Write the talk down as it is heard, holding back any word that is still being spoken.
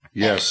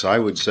Yes, I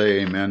would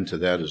say amen to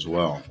that as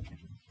well.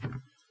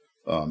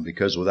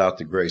 Because without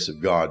the grace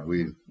of God,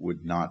 we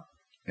would not,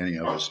 any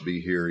of us,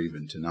 be here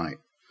even tonight.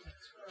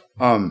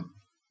 I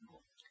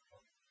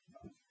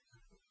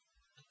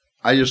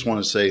just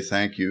want to say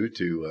thank you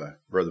to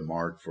Brother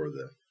Mark for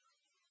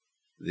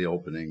the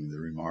opening, the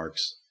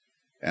remarks.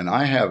 And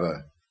I have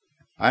a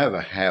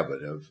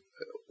habit of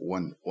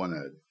when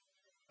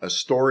a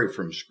story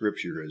from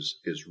Scripture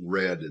is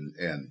read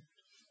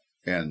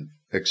and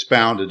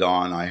expounded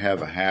on, I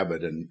have a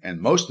habit,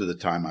 and most of the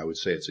time I would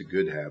say it's a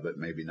good habit.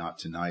 Maybe not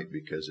tonight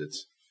because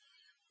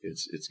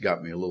it's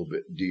got me a little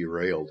bit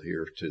derailed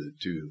here to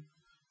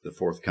the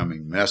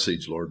forthcoming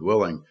message, Lord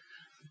willing.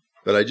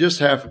 But I just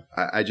have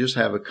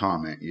a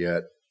comment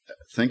yet,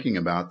 thinking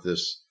about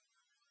this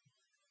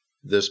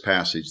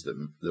passage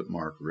that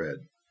Mark read,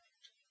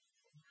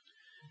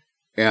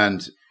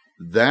 and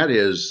that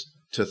is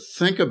to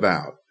think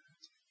about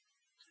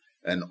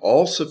an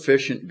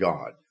all-sufficient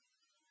God,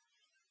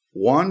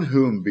 one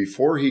whom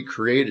before he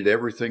created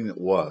everything that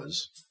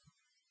was,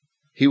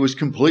 he was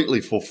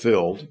completely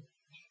fulfilled.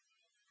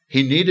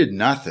 He needed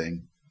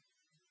nothing.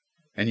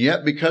 And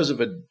yet because of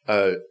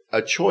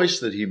a choice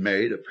that he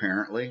made,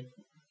 apparently,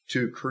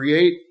 to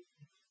create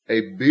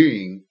a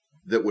being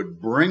that would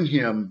bring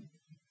him,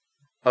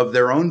 of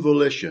their own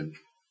volition,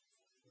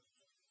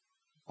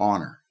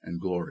 honor and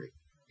glory.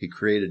 He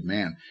created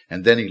man.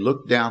 And then he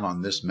looked down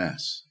on this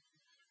mess.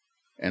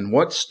 And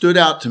what stood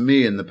out to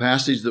me in the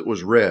passage that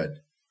was read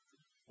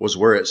was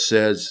where it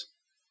says,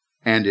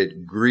 and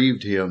it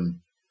grieved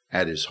him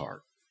at his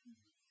heart.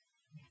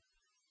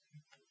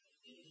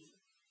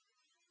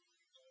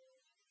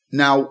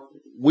 Now,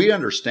 we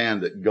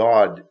understand that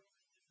God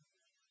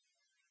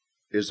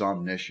is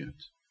omniscient.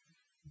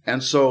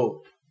 And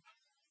so,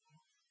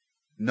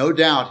 no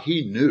doubt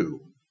he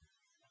knew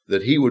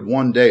that he would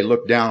one day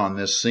look down on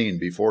this scene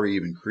before he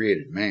even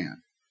created man.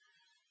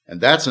 And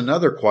that's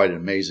another quite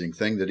amazing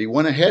thing, that he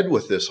went ahead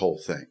with this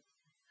whole thing.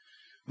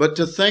 But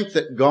to think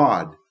that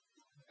God,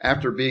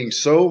 after being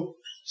so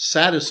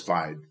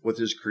satisfied with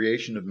his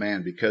creation of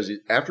man, because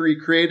after he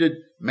created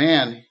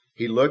man,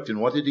 he looked,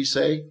 and what did he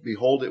say?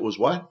 Behold, it was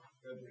what?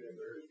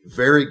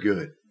 Very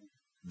good.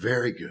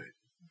 Very good.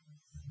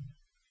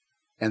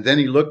 And then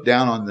he looked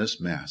down on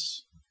this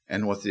mess,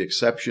 and with the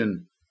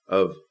exception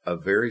of a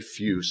very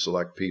few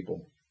select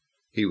people,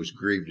 he was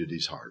grieved at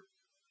his heart.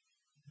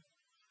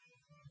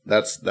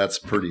 That's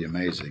a pretty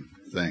amazing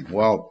thing.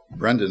 Well,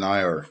 Brenda and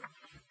I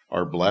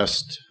are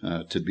blessed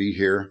to be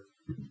here.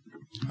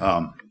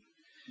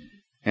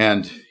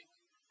 And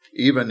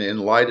even in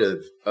light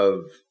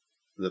of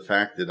the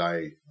fact that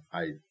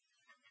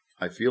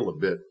I feel a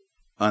bit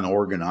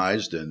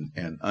unorganized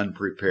and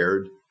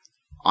unprepared,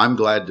 I'm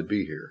glad to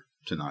be here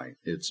tonight.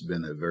 It's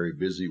been a very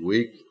busy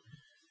week,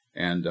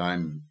 and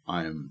I'm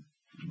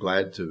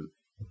glad to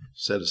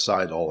set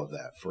aside all of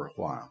that for a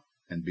while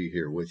and be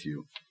here with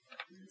you.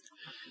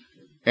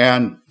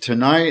 And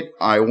tonight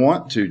I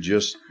want to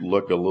just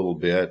look a little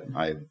bit.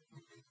 I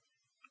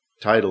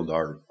titled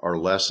our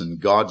lesson,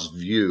 God's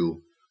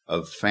View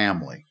of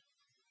Family.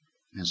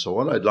 And so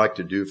what I'd like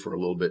to do for a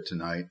little bit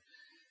tonight,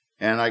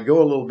 and I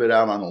go a little bit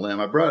out on a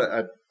limb. I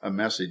brought a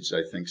message,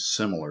 I think,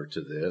 similar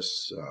to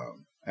this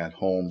at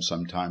home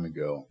some time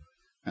ago.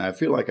 And I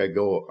feel like I'm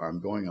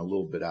going a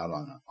little bit out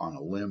on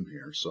a limb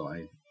here. So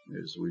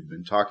as we've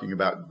been talking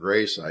about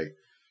grace, I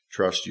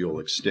trust you'll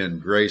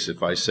extend grace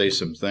if I say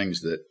some things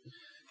that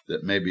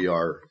maybe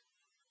are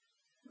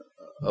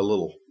a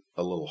little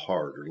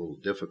hard or a little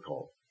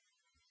difficult.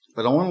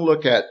 But I want to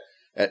look at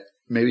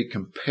maybe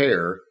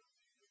compare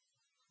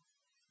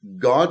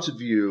God's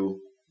view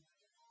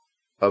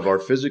of our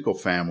physical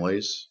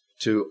families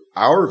to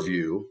our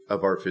view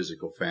of our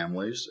physical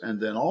families,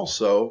 and then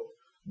also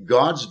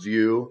God's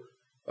view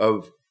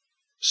of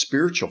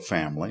spiritual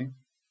family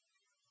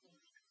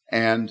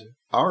and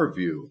our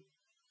view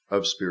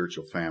of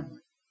spiritual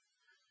family.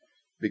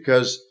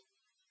 Because,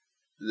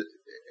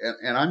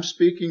 and I'm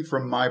speaking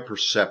from my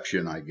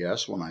perception, I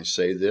guess, when I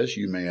say this.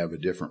 You may have a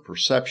different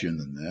perception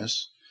than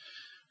this.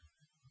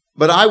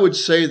 But I would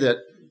say that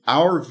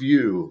our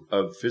view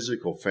of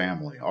physical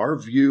family, our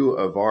view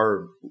of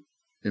our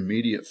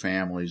immediate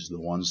families, the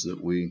ones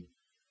that we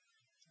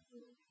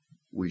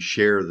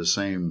share the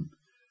same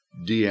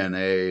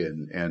DNA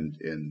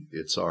and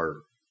it's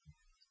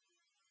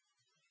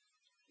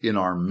in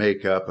our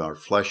makeup, our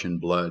flesh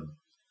and blood,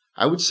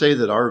 I would say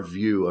that our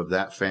view of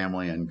that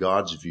family and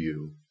God's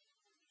view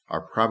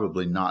are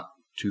probably not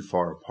too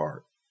far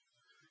apart.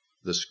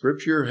 The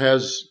Scripture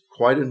has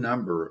quite a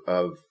number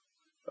of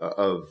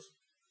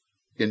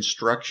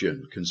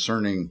instruction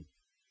concerning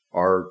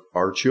our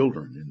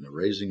children and the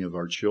raising of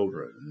our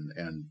children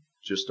and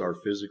just our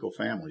physical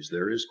families.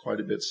 There is quite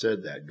a bit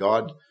said that.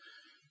 God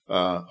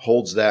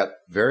holds that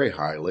very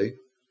highly.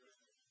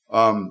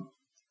 And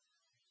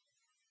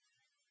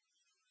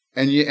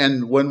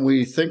when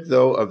we think,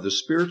 though, of the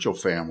spiritual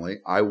family,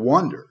 I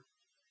wonder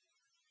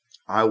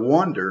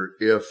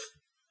if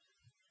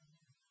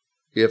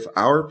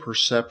our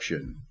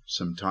perception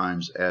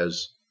sometimes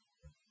as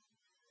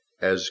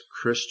as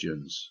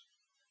Christians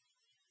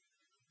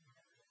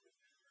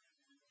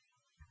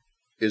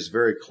is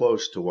very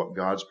close to what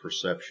God's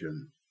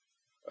perception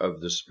of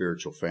the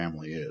spiritual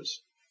family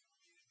is.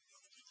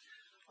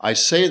 I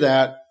say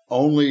that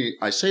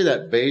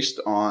based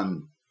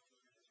on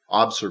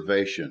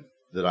observation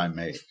that I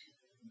make.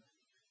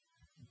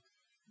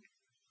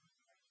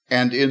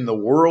 And in the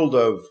world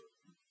of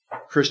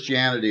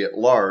Christianity at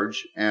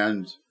large,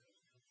 and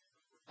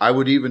I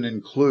would even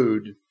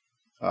include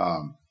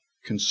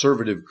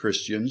conservative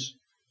Christians,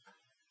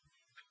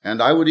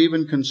 and I would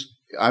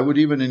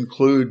even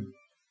include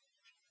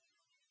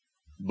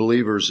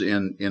believers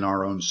in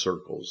our own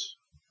circles,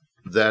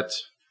 that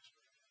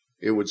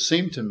it would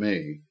seem to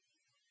me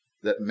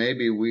that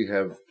maybe we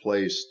have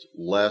placed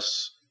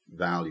less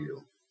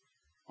value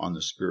on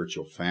the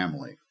spiritual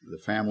family, the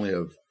family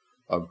of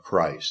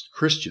Christ,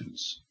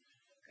 Christians,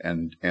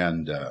 and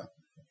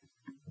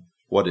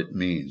what it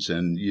means.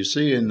 And you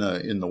see in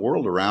the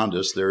world around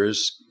us,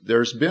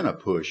 there's been a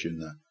push in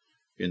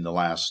the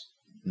last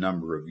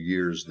number of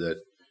years that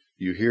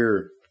you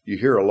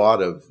hear a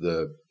lot of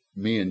the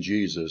me and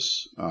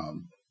Jesus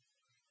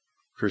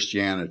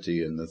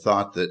Christianity, and the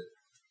thought that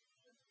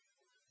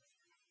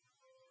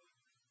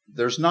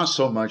there's not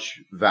so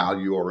much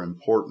value or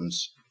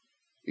importance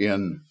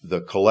in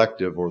the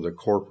collective or the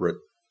corporate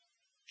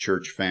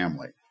church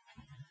family.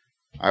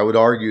 I would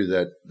argue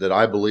that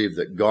I believe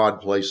that God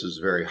places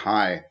very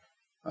high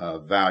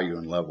value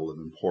and level of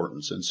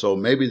importance. And so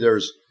maybe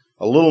there's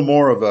a little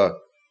more of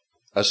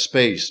a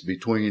space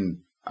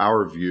between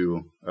our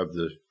view of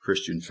the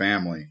Christian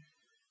family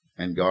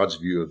and God's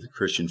view of the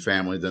Christian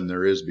family than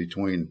there is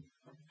between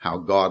how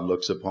God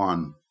looks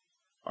upon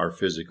our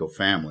physical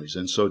families.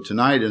 And so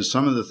tonight, in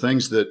some of the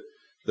things that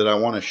I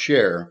want to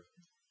share,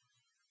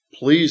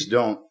 please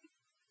don't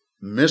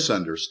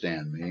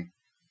misunderstand me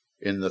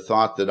in the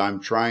thought that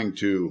I'm trying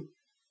to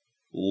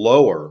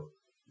lower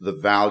the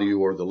value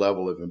or the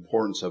level of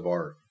importance of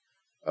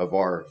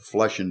our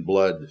flesh and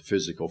blood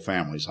physical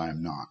families. I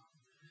am not.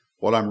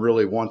 What I'm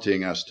really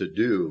wanting us to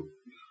do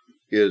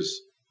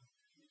is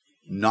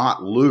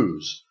not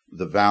lose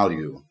the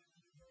value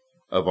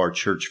of our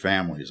church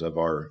families, of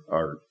our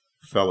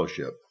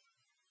fellowship.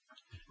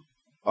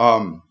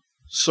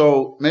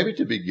 So maybe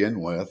to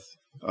begin with,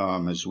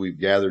 as we've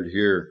gathered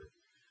here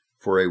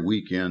for a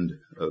weekend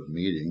of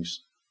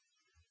meetings,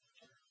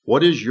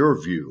 what is your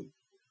view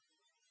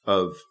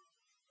of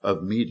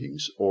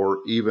meetings, or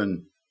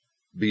even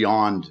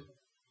beyond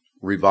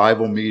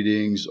revival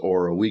meetings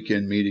or a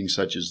weekend meeting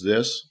such as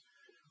this,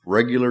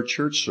 regular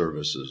church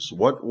services?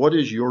 What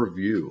is your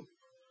view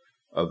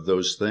of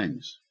those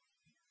things?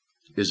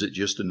 Is it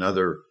just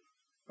another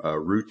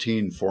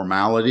routine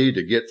formality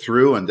to get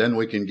through, and then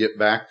we can get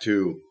back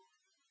to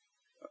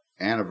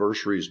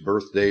anniversaries,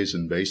 birthdays,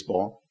 and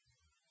baseball?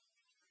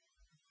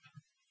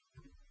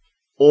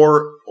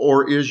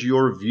 Or is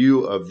your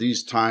view of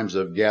these times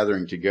of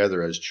gathering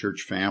together as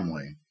church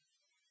family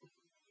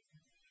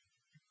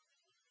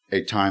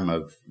a time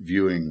of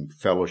viewing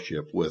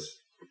fellowship with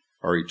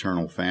our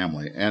eternal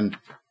family? And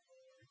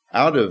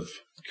out of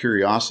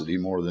curiosity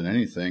more than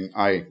anything,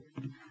 I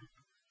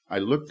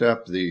looked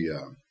up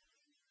the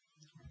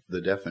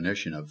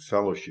definition of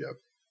fellowship.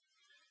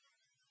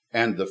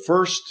 And the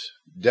first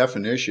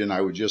definition,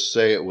 I would just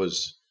say it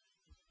was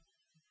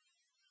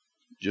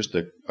just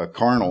a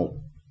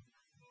carnal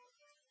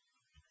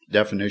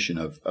definition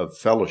of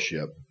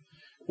fellowship,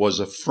 was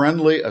a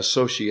friendly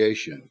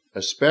association,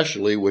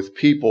 especially with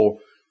people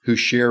who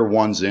share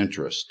one's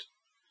interest.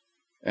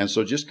 And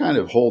so just kind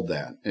of hold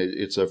that.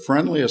 It's a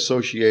friendly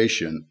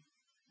association,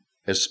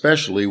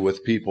 especially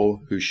with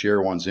people who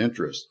share one's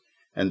interest.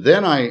 And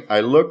then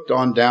I looked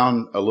on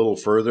down a little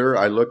further.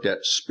 I looked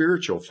at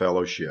spiritual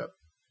fellowship.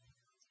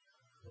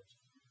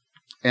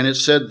 And it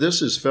said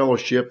this is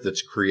fellowship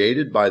that's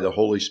created by the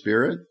Holy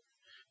Spirit,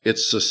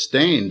 it's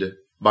sustained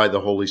by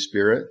the Holy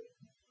Spirit,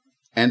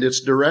 and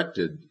it's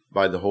directed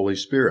by the Holy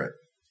Spirit.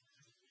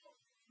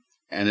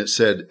 And it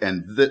said,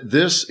 and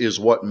this is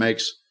what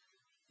makes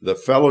the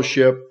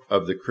fellowship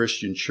of the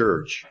Christian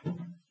church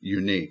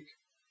unique.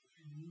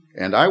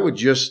 And I would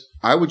just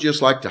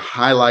like to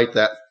highlight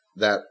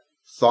that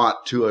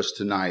thought to us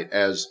tonight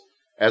as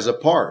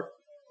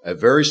a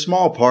very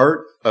small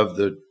part of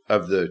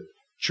the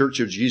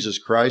Church of Jesus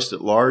Christ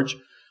at large,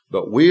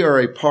 but we are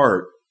a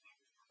part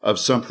of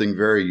something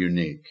very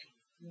unique.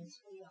 Yes,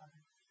 we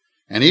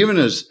are. And even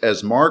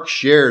as Mark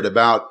shared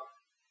about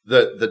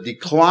the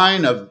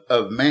decline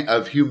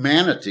of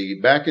humanity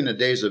back in the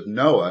days of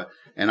Noah,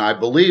 and I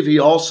believe he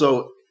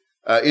also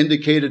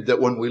indicated that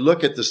when we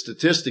look at the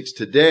statistics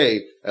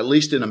today, at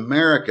least in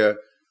America,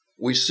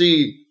 we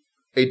see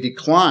a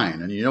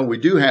decline. And we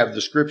do have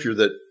the scripture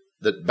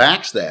that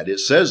backs that. It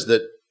says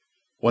that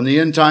when the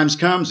end times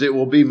comes, it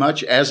will be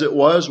much as it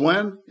was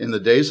when? In the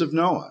days of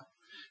Noah.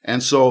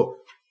 And so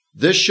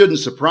this shouldn't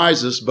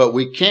surprise us, but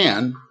we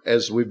can,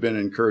 as we've been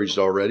encouraged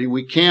already,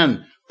 we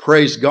can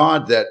praise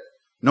God that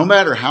no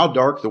matter how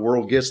dark the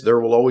world gets, there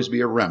will always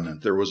be a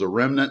remnant. There was a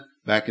remnant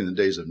back in the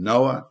days of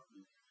Noah.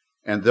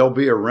 And there'll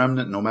be a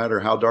remnant no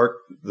matter how dark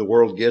the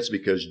world gets,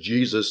 because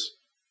Jesus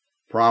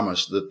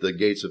promised that the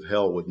gates of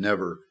hell would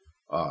never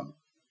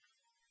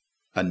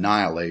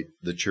annihilate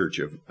the church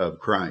of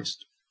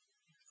Christ.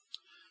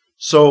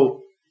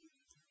 So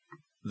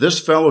this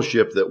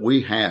fellowship that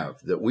we have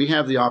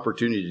the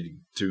opportunity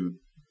to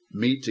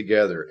meet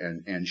together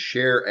and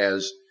share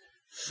as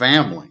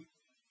family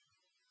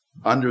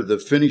under the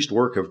finished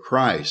work of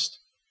Christ,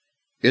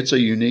 it's a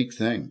unique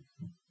thing.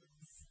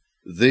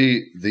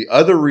 The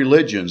other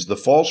religions, the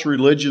false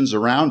religions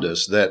around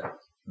us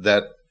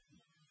that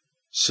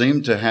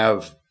seem to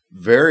have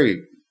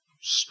very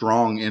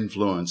strong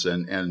influence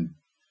and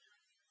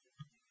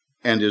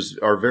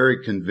are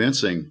very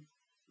convincing,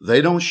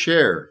 they don't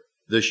share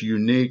this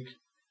unique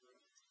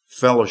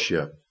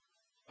fellowship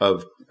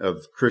of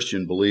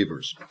Christian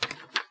believers.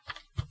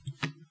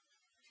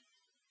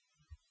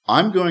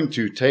 I'm going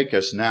to take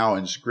us now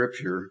in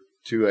Scripture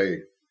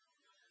to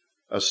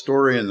a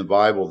story in the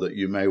Bible that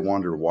you may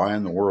wonder, why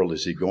in the world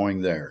is he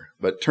going there?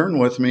 But turn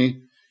with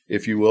me,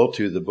 if you will,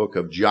 to the book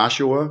of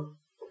Joshua,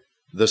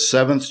 the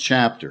 7th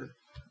chapter.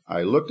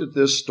 I looked at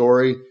this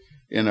story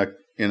in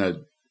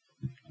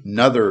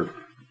another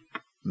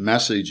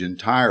message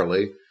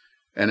entirely,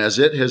 and as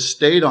it has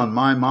stayed on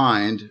my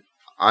mind,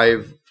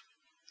 I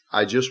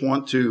just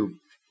want to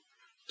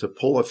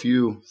pull a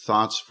few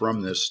thoughts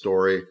from this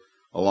story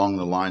along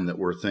the line that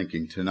we're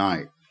thinking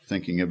tonight,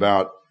 thinking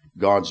about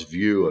God's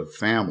view of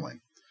family.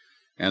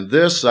 And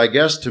this, I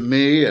guess, to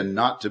me, and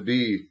not to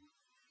be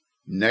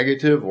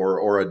negative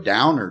or a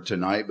downer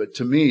tonight, but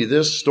to me,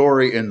 this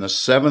story in the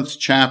 7th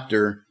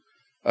chapter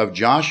of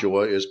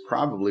Joshua is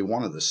probably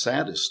one of the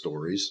saddest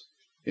stories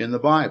in the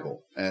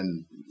Bible.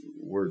 And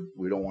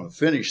we don't want to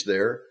finish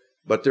there,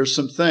 but there's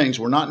some things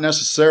we're not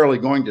necessarily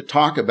going to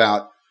talk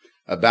about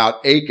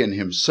Achan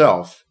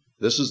himself.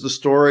 This is the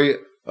story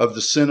of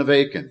the sin of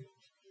Achan.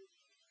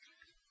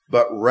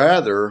 But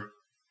rather,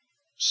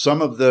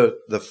 some of the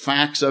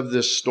facts of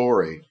this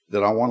story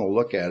that I want to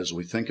look at as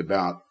we think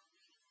about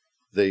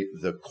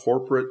the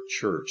corporate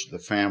church, the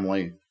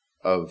family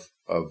of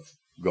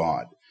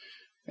God.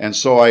 And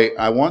so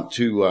I want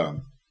to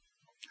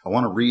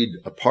read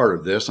a part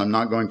of this. I'm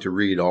not going to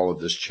read all of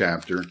this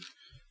chapter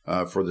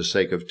for the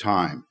sake of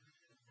time.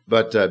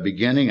 But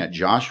beginning at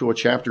Joshua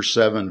chapter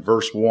 7,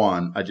 verse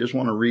 1, I just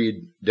want to read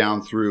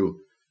down through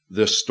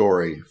this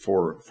story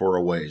for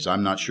a ways.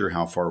 I'm not sure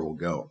how far we'll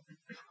go.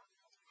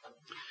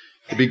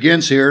 It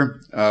begins here.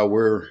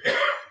 We're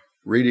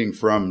reading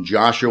from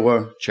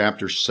Joshua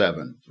chapter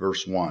 7,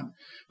 verse 1.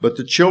 But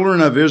the children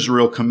of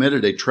Israel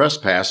committed a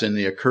trespass in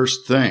the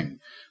accursed thing.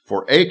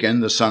 For Achan,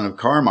 the son of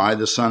Carmi,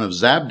 the son of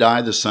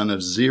Zabdi, the son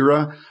of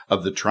Zerah,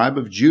 of the tribe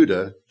of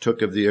Judah,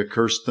 took of the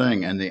accursed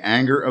thing, and the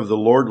anger of the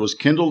Lord was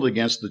kindled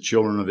against the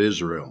children of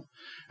Israel.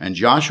 And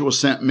Joshua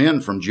sent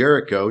men from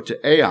Jericho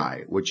to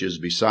Ai, which is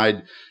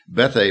beside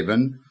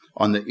Bethaven,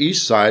 on the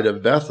east side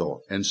of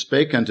Bethel, and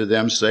spake unto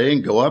them,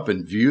 saying, Go up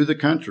and view the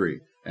country.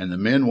 And the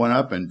men went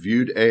up and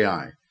viewed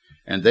Ai.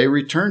 And they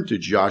returned to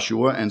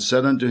Joshua and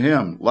said unto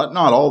him, Let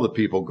not all the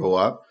people go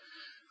up,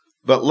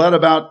 but let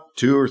about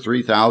 2,000 or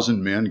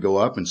 3,000 men go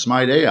up and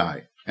smite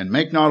Ai, and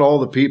make not all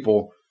the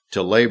people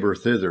to labor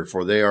thither,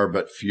 for they are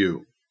but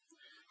few.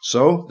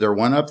 So there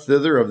went up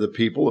thither of the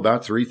people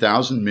about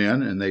 3,000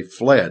 men, and they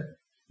fled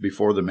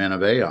before the men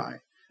of Ai.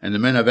 And the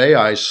men of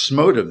Ai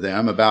smote of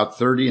them about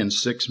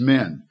 36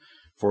 men,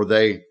 for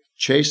they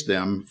chased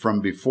them from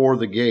before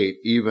the gate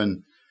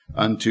even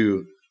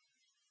unto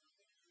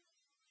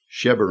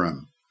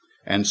Shebarim,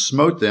 and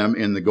smote them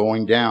in the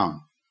going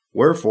down.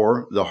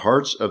 Wherefore the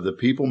hearts of the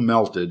people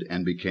melted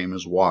and became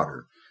as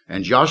water.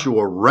 And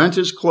Joshua rent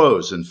his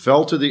clothes and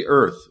fell to the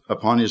earth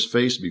upon his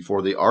face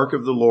before the ark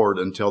of the Lord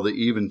until the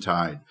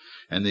eventide.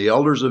 And the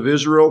elders of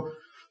Israel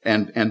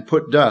and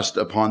put dust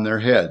upon their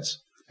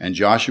heads. And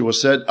Joshua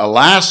said,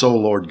 Alas, O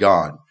Lord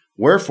God,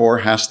 wherefore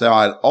hast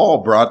thou at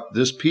all brought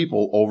this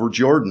people over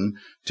Jordan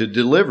to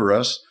deliver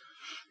us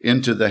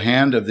into the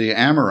hand of the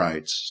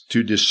Amorites,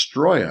 to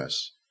destroy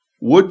us?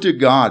 Would to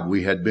God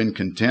we had been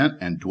content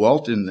and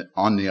dwelt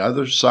on the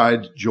other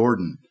side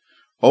Jordan.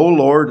 O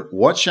Lord,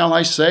 what shall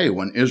I say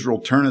when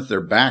Israel turneth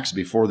their backs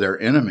before their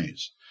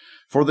enemies?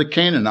 For the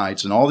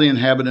Canaanites and all the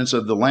inhabitants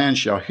of the land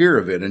shall hear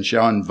of it, and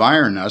shall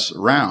environ us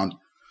round,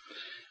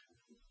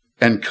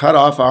 and cut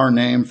off our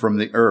name from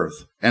the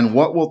earth. And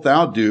what wilt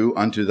thou do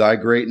unto thy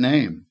great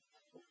name?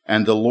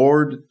 And the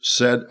Lord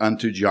said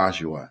unto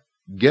Joshua,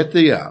 Get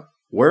thee up,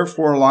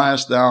 wherefore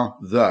liest thou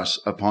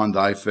thus upon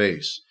thy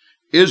face?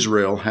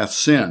 Israel hath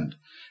sinned,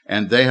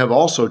 and they have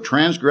also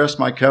transgressed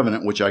my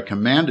covenant which I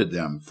commanded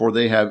them, for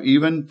they have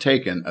even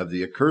taken of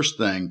the accursed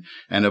thing,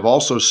 and have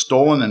also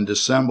stolen and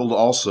dissembled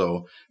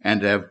also,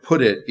 and have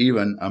put it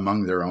even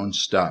among their own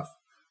stuff.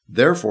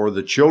 Therefore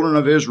the children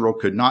of Israel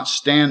could not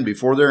stand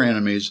before their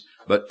enemies,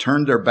 but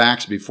turned their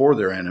backs before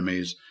their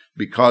enemies,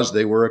 because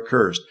they were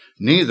accursed.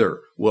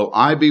 Neither will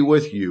I be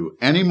with you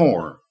any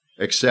more,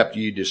 except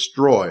ye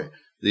destroy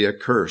the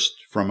accursed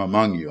from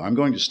among you. I'm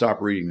going to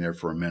stop reading there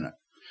for a minute.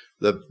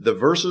 The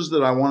verses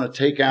that I want to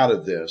take out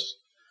of this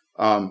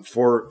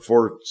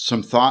for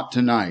some thought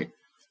tonight.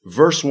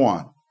 Verse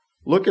 1.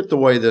 Look at the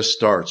way this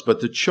starts.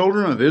 But the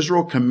children of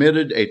Israel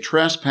committed a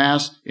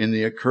trespass in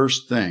the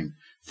accursed thing.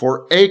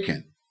 For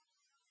Achan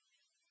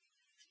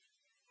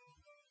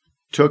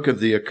took of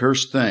the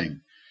accursed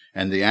thing,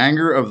 and the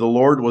anger of the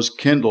Lord was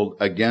kindled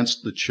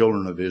against the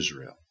children of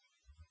Israel.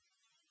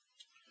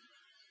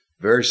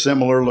 Very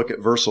similar, look at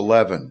verse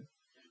 11,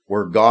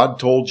 where God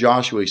told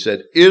Joshua, he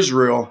said,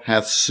 Israel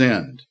hath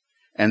sinned,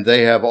 and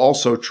they have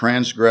also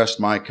transgressed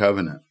my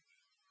covenant.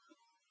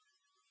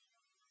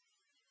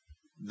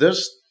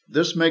 This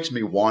makes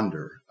me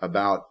wonder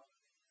about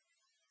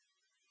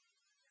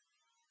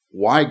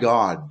why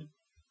God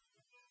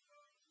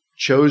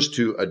chose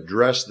to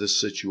address this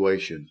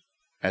situation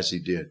as he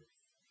did.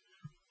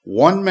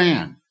 One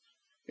man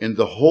in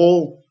the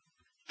whole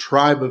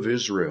tribe of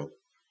Israel,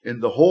 in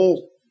the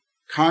whole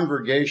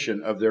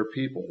congregation of their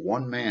people,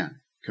 one man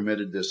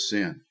committed this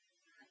sin.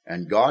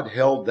 And God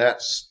held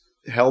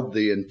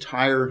the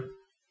entire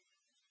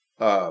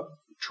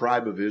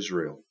tribe of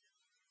Israel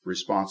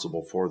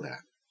responsible for that.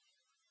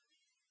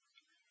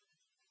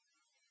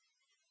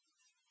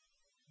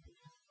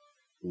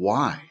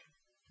 Why?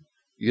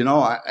 You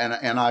know,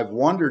 and I've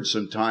wondered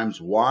sometimes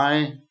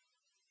why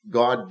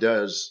God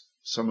does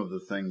some of the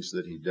things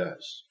that he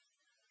does.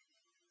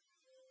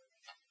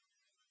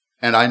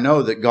 And I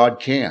know that God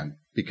can,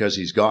 because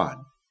he's God.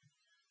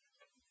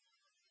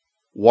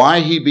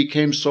 Why he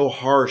became so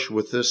harsh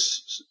with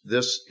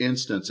this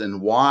instance,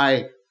 and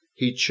why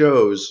he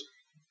chose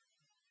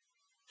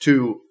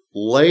to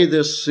lay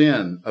this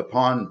sin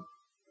upon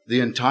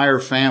the entire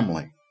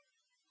family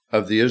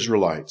of the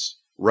Israelites,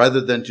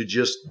 rather than to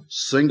just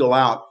single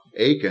out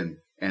Achan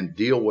and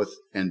deal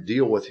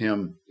with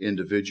him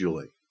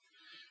individually.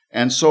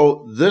 And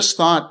so this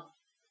thought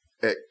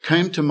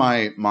came to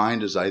my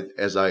mind as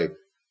I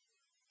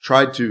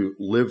tried to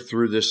live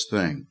through this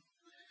thing.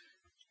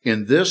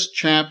 In this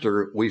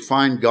chapter, we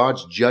find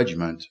God's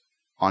judgment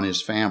on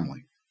his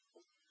family.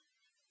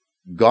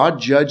 God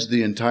judged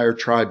the entire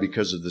tribe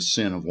because of the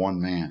sin of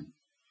one man.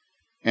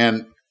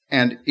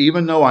 And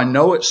even though I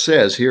know it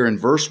says here in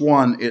verse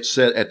 1, it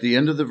said at the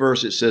end of the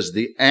verse, it says,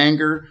 the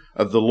anger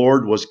of the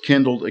Lord was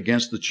kindled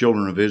against the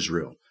children of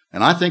Israel.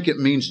 And I think it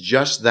means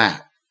just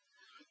that.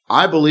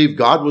 I believe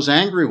God was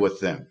angry with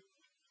them.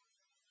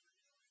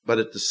 But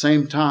at the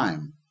same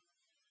time,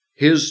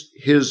 his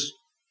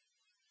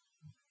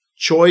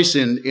choice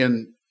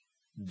in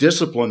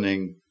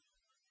disciplining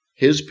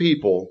his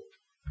people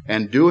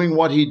and doing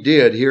what he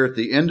did here at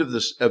the end of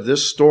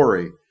this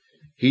story,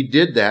 he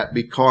did that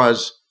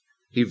because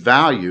he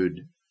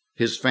valued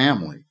his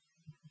family.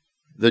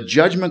 The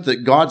judgment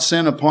that God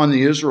sent upon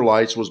the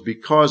Israelites was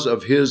because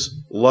of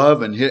his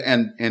love and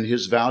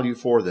his value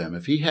for them.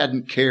 If he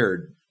hadn't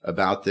cared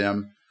about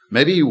them,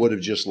 maybe he would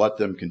have just let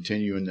them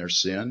continue in their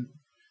sin.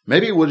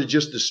 Maybe he would have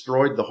just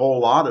destroyed the whole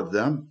lot of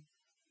them.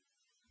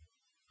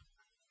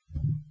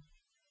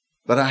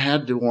 But I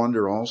had to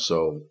wonder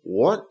also,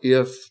 what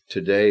if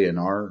today in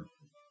our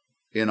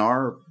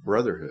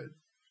brotherhood,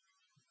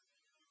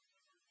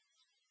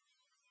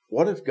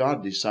 what if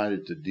God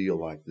decided to deal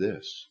like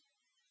this?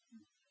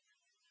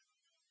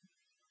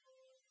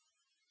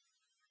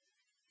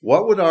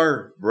 What would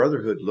our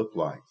brotherhood look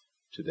like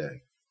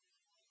today?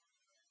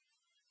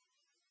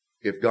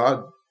 If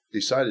God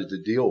decided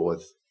to deal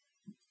with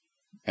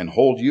and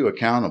hold you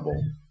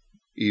accountable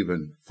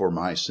even for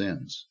my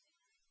sins.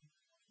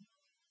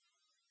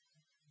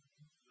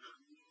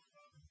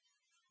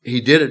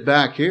 He did it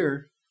back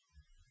here.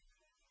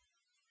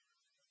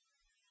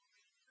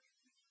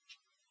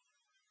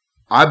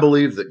 I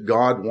believe that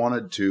God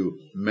wanted to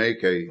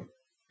make a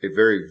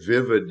very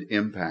vivid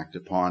impact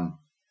upon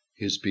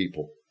his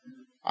people.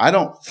 I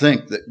don't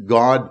think that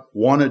God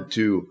wanted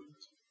to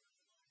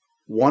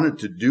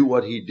do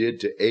what he did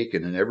to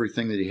Achan and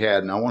everything that he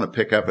had. And I want to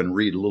pick up and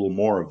read a little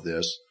more of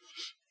this.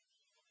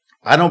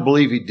 I don't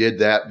believe he did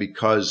that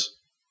because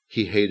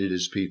he hated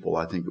his people.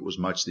 I think it was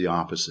much the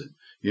opposite.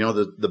 You know,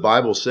 the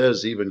Bible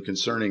says, even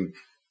concerning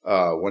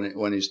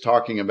when he's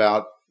talking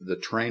about the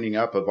training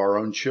up of our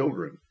own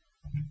children,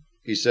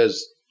 he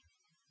says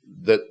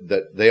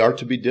that they are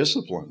to be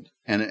disciplined.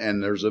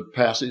 And there's a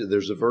passage,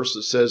 there's a verse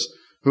that says,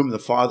 whom the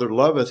Father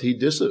loveth, he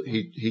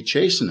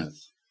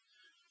chasteneth.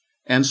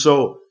 And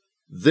so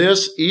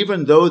this,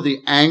 even though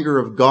the anger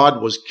of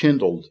God was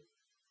kindled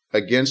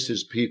against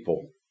his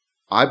people,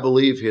 I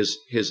believe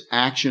his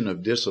action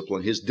of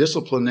discipline, his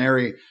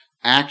disciplinary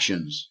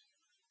actions,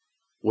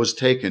 was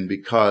taken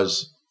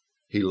because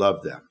he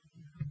loved them.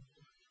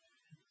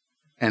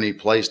 And he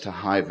placed a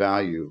high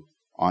value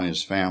on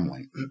his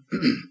family.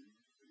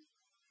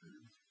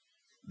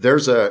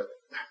 There's a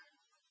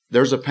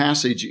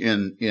passage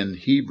in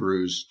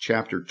Hebrews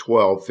chapter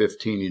 12,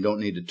 15. You don't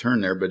need to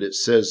turn there, but it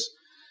says,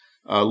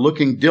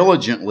 looking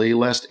diligently,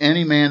 lest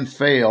any man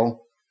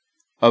fail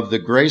of the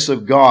grace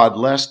of God,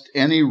 lest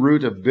any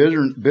root of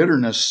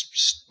bitterness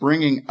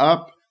springing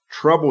up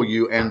trouble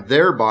you, and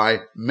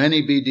thereby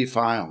many be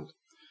defiled.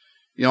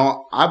 You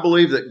know, I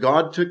believe that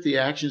God took the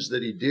actions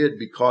that he did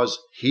because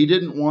he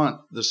didn't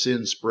want the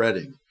sin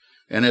spreading.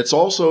 And it's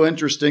also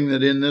interesting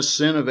that in this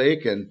sin of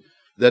Achan,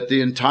 that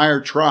the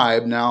entire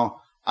tribe, now,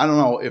 I don't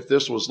know if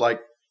this was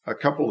like a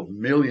couple of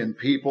million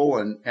people,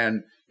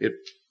 and it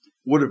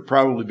would have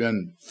probably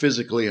been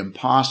physically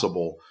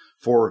impossible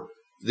for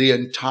the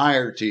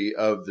entirety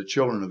of the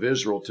children of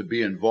Israel to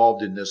be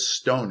involved in this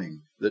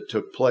stoning that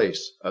took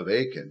place of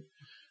Achan.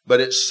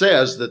 But it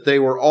says that they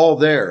were all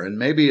there, and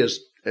maybe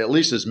at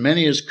least as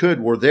many as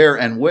could were there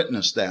and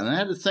witnessed that. And I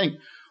had to think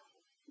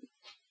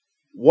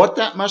what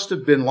that must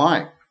have been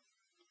like,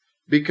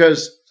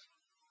 because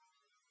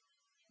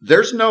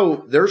there's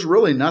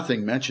really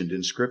nothing mentioned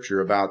in Scripture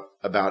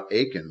about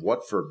Achan.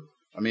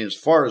 As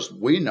far as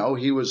we know,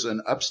 he was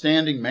an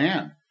upstanding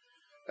man,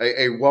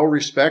 a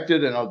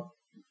well-respected and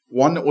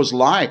one that was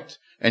liked.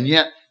 And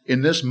yet,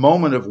 in this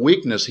moment of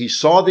weakness, he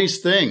saw these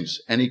things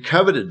and he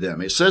coveted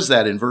them. It says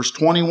that in verse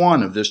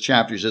 21 of this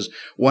chapter. He says,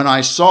 when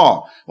I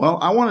saw, well,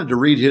 I wanted to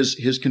read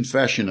his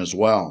confession as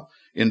well.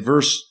 In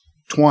verse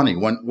 20,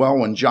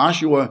 when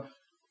Joshua,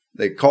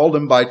 they called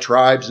him by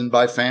tribes and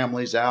by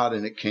families out,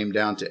 and it came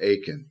down to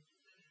Achan.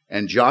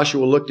 And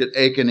Joshua looked at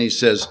Achan, and he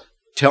says,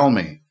 tell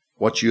me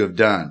what you have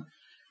done.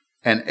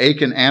 And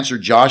Achan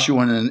answered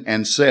Joshua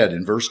and said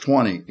in verse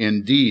 20,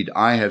 indeed,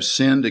 I have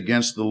sinned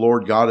against the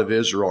Lord God of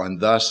Israel, and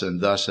thus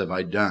have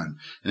I done.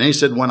 And he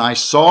said, when I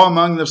saw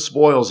among the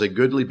spoils a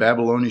goodly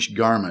Babylonish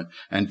garment,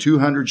 and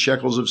 200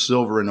 shekels of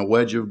silver, and a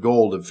wedge of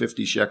gold of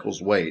 50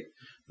 shekels weight,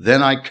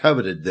 then I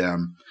coveted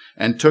them,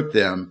 and took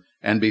them,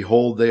 and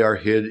behold, they are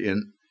hid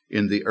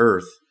in the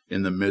earth,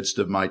 in the midst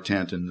of my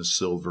tent, and the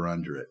silver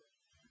under it.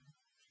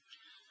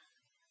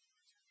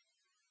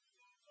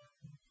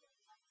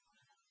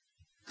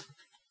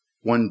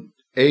 When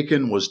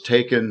Achan was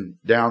taken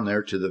down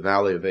there to the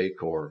valley of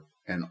Achor,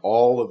 and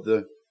all of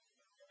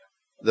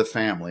the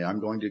family, I'm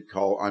going to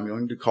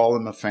call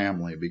them a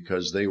family,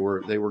 because they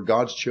were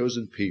God's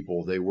chosen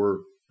people. They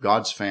were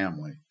God's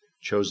family,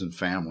 chosen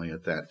family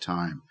at that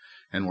time.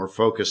 And we're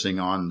focusing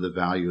on the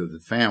value of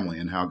the family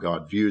and how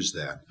God views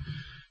that.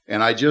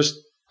 And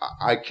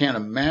I can't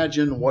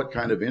imagine what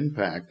kind of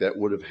impact that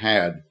would have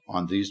had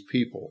on these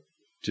people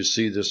to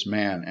see this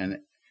man.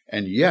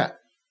 And yet,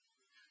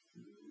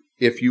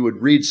 if you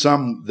would read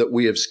some that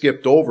we have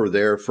skipped over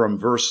there from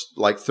verse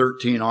like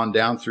 13 on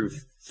down through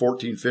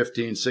 14,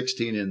 15,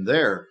 16 in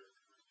there,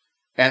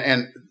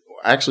 and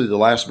actually the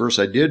last verse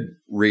I did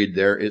read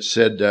there, it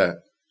said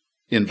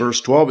in verse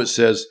 12, it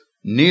says,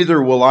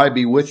 neither will I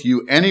be with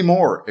you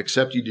anymore,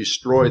 except you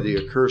destroy the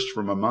accursed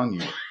from among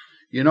you.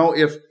 You know,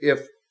 if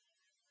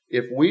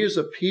we as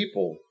a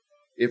people,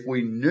 if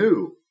we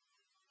knew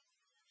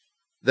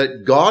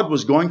that God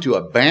was going to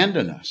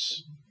abandon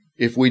us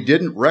if we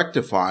didn't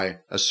rectify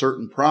a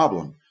certain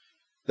problem,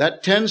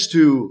 that tends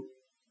to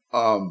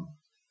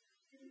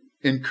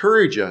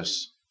encourage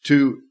us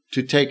to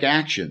take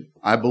action.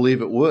 I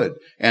believe it would.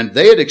 And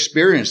they had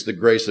experienced the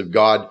grace of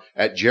God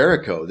at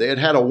Jericho. They had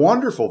had a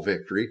wonderful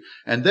victory.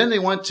 And then they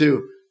went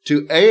to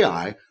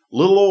Ai,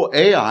 little old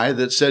Ai,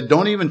 that said,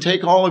 don't even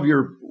take all of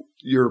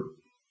your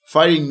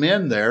fighting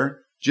men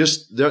there.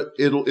 Just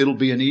it'll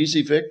be an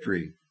easy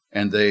victory.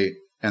 And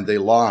they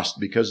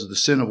lost because of the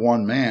sin of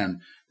one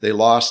man. They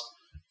lost,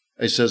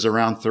 it says,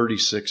 around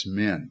 36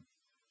 men.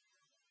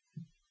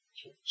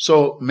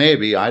 So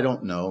maybe, I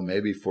don't know,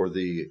 maybe for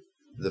the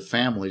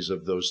families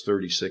of those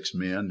 36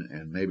 men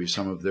and maybe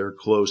some of their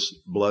close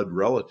blood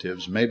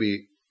relatives,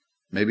 maybe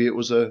it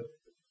was an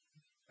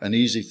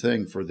easy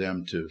thing for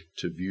them to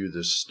view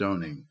this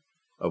stoning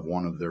of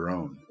one of their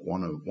own,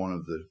 one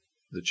of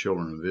the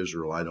children of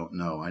Israel. I don't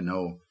know. I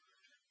know,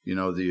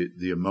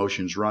 the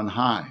emotions run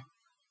high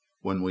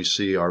when we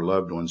see our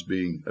loved ones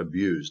being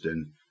abused,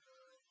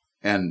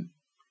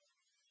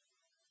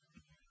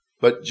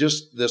 but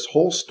just this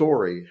whole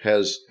story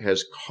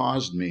has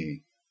caused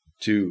me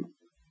to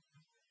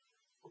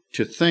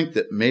think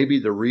that maybe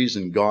the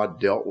reason God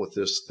dealt with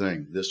this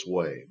thing this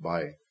way,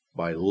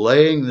 by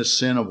laying the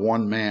sin of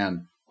one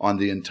man on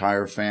the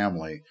entire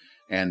family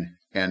and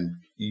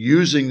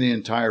using the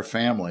entire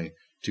family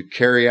to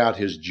carry out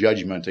his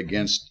judgment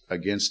against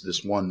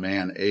this one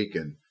man,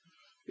 Achan,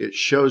 it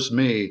shows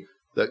me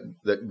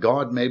that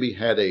God maybe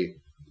had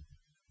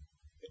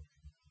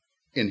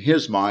in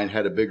his mind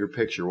had a bigger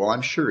picture. Well,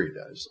 I'm sure he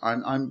does.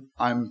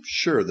 I'm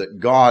sure that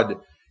God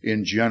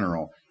in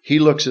general, he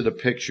looks at a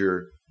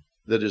picture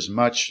that is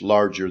much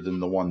larger than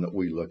the one that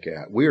we look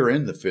at. We are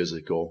in the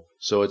physical,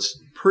 so it's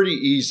pretty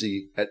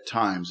easy at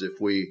times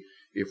if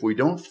we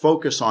don't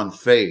focus on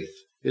faith,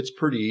 it's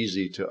pretty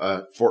easy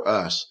for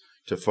us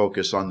to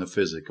focus on the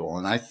physical.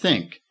 And I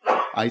think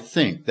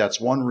that's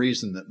one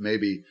reason that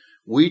maybe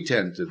we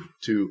tend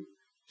to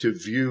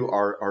view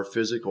our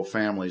physical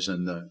families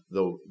and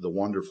the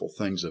wonderful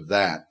things of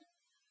that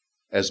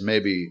as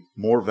maybe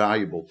more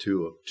valuable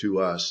to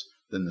us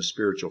than the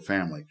spiritual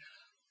family.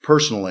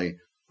 Personally,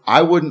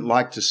 I wouldn't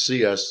like to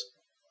see us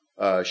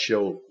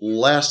show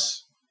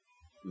less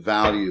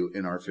value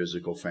in our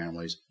physical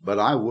families, but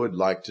I would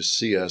like to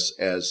see us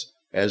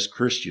as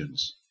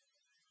Christians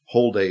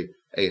hold a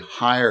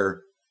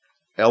higher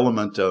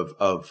element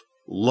of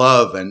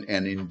love and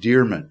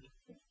endearment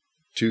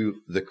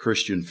to the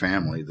Christian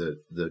family,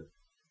 the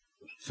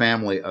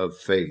family of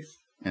faith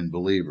and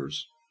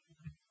believers.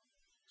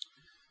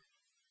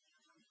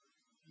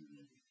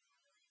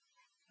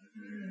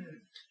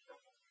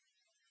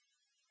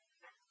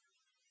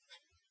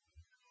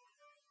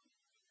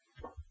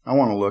 I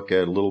want to look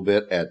at a little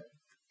bit at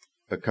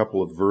a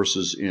couple of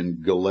verses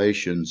in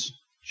Galatians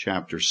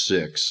chapter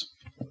 6.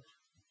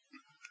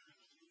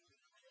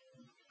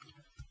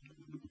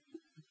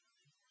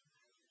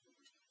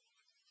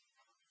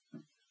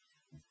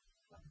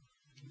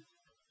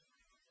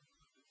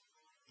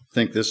 I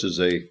think this is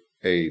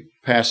a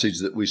passage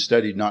that we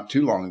studied not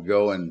too long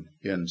ago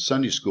in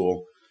Sunday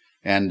school.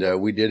 And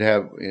we did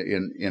have,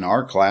 in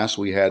our class,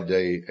 we had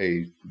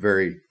a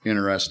very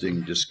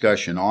interesting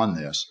discussion on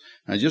this.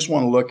 And I just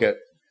want to look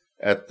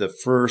at the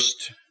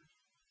first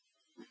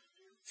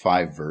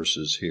 5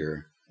 verses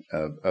here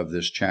of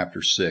this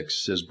chapter 6. It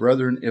says,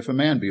 Brethren, if a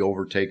man be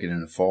overtaken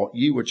in a fault,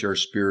 ye which are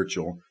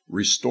spiritual,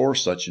 restore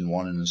such an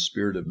one in the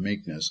spirit of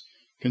meekness,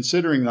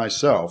 considering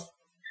thyself,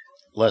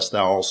 lest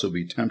thou also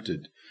be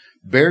tempted.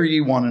 Bear ye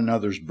one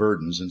another's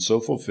burdens, and so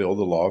fulfill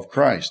the law of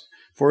Christ.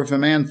 For if a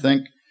man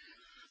think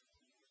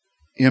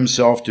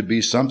himself to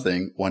be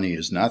something when he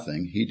is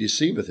nothing, he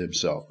deceiveth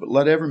himself. But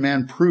let every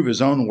man prove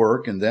his own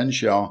work, and then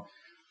shall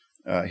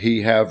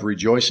he have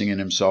rejoicing in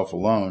himself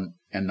alone,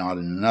 and not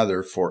in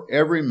another. For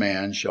every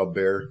man shall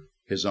bear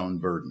his own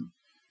burden.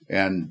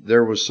 And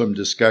there was some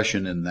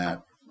discussion in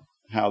that,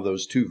 how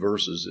those 2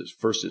 verses,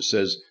 first it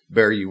says,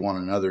 bear ye one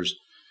another's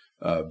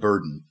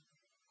burden.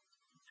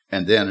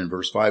 And then in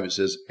verse 5 it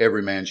says,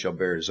 every man shall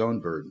bear his own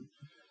burden.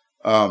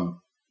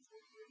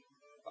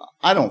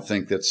 I don't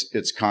think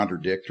it's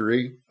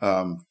contradictory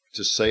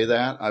to say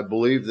that. I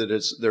believe that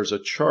there's a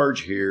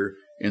charge here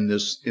in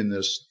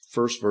this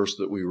first verse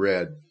that we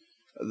read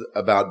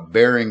about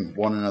bearing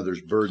one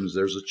another's burdens.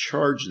 There's a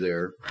charge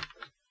there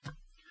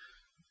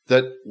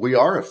that we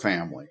are a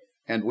family,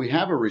 and we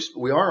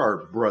are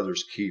our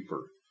brother's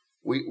keeper.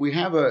 We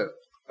have a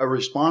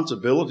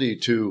responsibility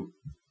to,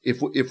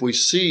 if we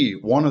see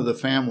one of the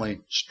family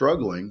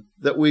struggling,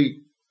 that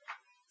we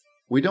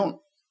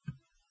don't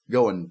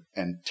go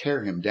and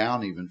tear him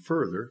down even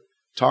further,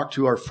 talk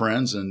to our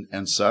friends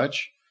and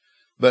such,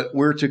 but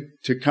we're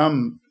to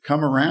come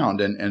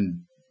around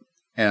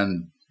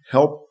and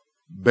help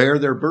bear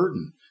their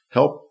burden,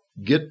 help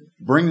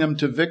bring them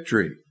to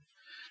victory.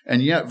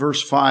 And yet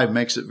verse 5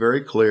 makes it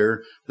very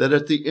clear that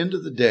at the end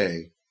of the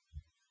day,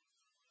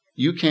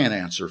 you can't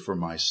answer for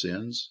my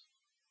sins.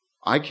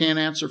 I can't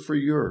answer for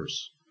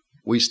yours.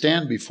 We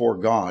stand before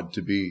God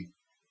to be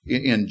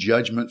in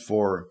judgment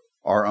for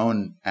our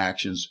own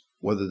actions,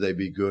 whether they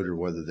be good or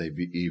whether they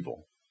be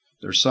evil.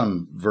 There's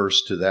some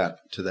verse to that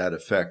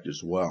effect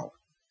as well.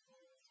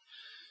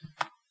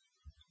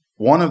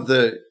 One of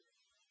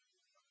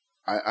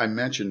I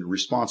mentioned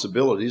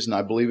responsibilities, and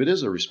I believe it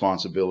is a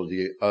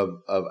responsibility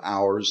of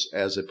ours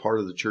as a part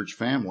of the church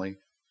family,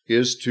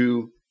 is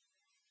to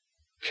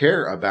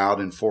care about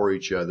and for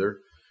each other.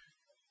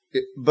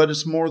 But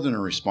it's more than a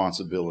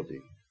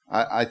responsibility.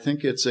 I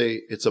think it's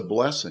a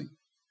blessing.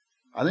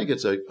 I think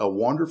it's a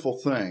wonderful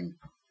thing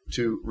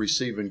to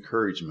receive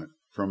encouragement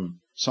from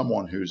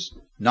someone who's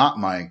not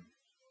my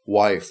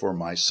wife or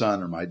my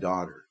son or my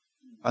daughter,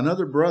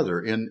 another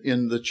brother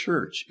in the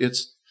church.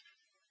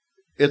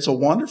 It's a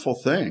wonderful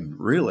thing,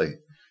 really.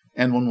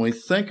 And when we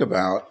think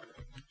about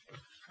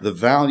the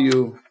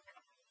value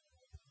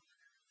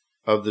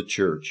of the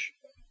church,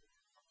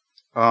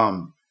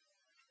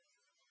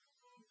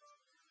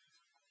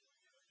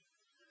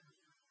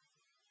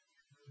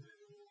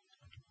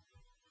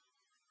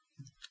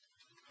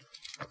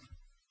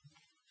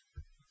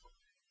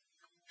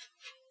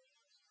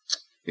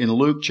 in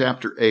Luke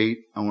chapter 8,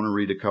 I want to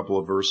read a couple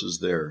of verses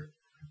there.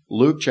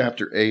 Luke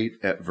chapter 8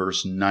 at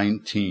verse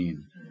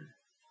 19.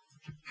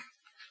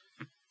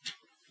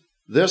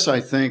 This, I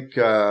think,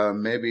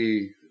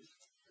 maybe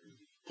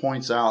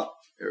points out,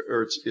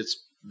 or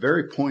it's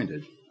very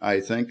pointed, I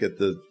think, at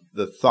the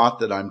thought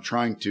that I'm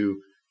trying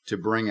to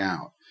bring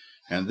out.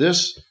 And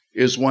this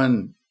is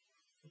when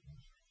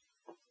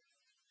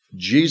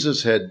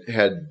Jesus had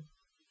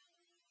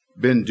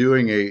been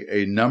doing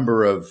a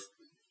number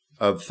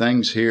of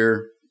things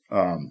here.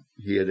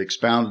 He had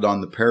expounded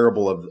on the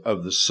parable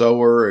of the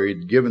sower, or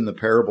he'd given the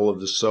parable of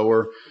the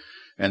sower,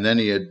 and then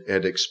he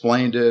had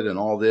explained it and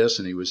all this,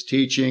 and he was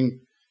teaching.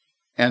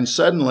 And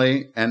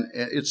suddenly, and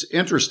it's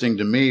interesting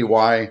to me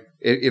why,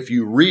 if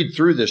you read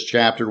through this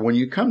chapter, when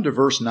you come to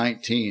verse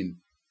 19,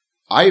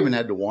 I even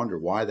had to wonder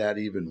why that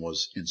even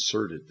was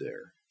inserted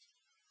there.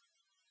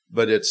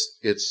 But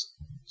it's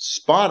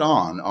spot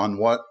on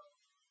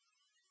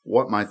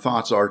what my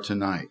thoughts are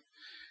tonight.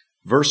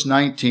 Verse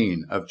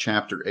 19 of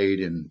chapter 8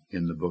 in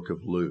the book of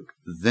Luke.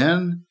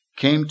 Then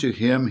came to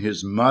him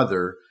his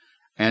mother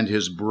and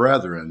his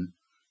brethren,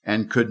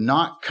 and could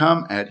not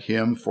come at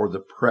him for the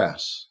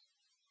press.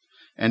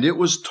 And it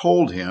was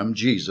told him,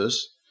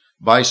 Jesus,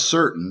 by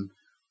certain,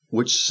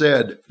 which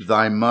said,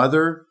 Thy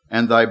mother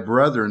and thy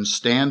brethren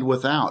stand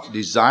without,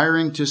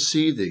 desiring to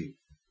see thee.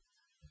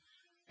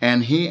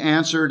 And he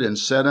answered and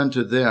said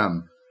unto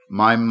them,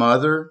 My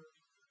mother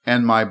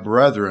and my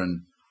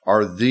brethren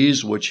are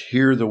these which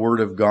hear the word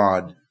of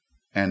God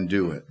and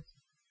do it.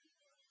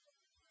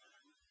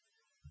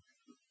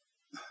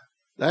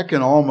 That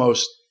can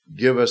almost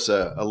give us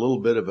a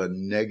little bit of a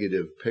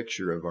negative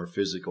picture of our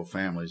physical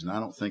families, and I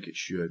don't think it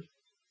should.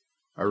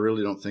 I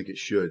really don't think it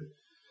should.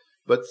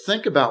 But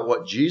think about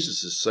what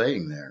Jesus is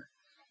saying there.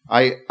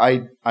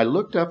 I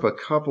looked up a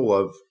couple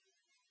of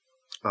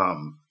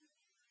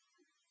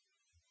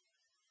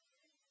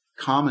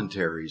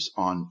commentaries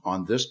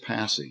on this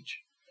passage.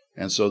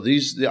 And so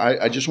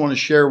I just want to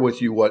share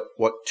with you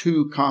what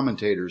two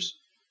commentators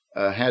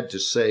had to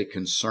say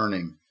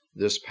concerning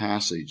this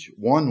passage.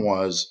 One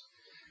was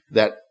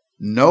that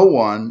no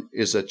one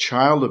is a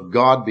child of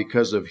God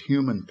because of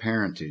human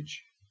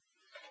parentage.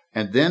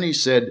 And then he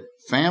said,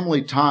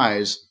 family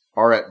ties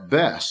are at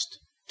best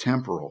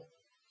temporal,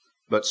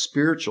 but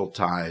spiritual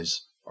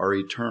ties are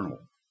eternal.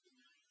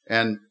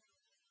 And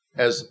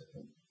as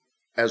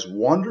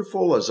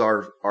wonderful as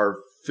our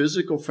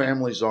physical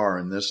families are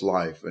in this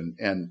life,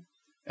 and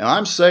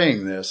I'm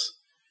saying this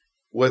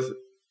with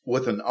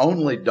an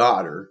only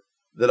daughter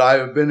that I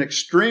have been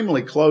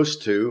extremely close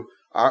to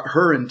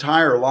her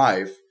entire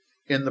life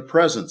in the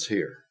presence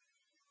here.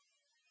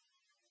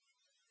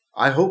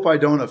 I hope I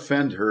don't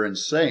offend her in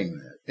saying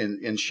that,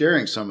 in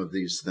sharing some of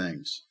these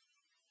things.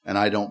 And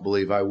I don't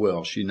believe I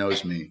will. She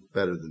knows me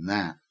better than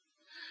that.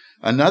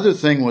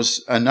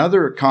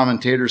 Another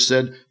commentator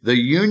said, the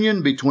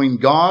union between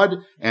God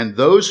and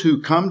those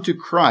who come to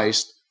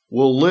Christ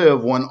will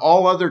live when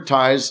all other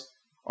ties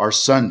are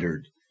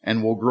sundered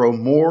and will grow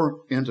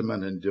more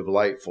intimate and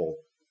delightful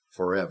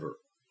forever.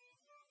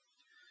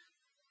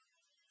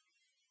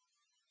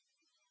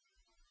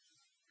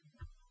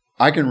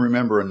 I can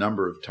remember a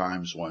number of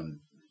times when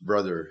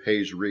Brother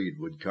Hayes Reed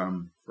would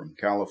come from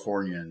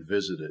California and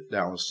visit at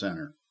Dallas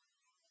Center.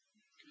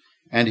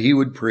 And he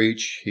would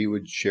preach, he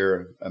would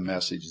share a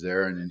message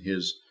there, and in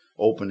his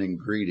opening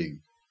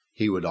greeting,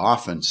 he would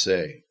often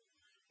say,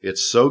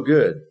 it's so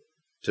good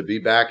to be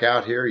back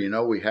out here. You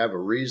know, we have a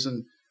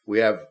reason, we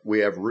have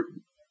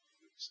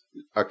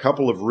a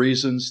couple of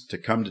reasons to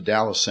come to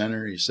Dallas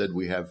Center. He said,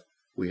 we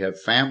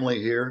have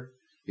family here.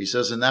 He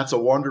says, and that's a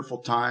wonderful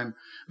time.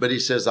 But he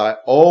says, I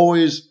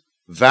always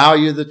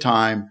value the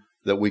time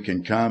that we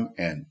can come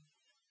and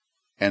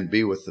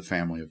be with the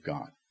family of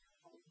God.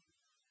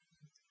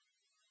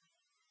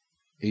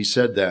 He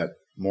said that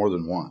more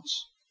than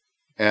once.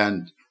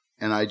 And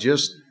I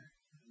just,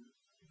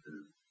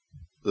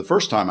 the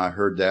first time I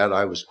heard that,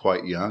 I was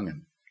quite young,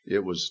 and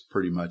it was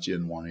pretty much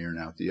in one ear and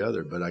out the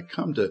other. But I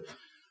come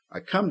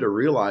to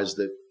realize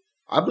that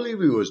I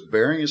believe he was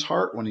bearing his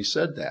heart when he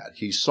said that.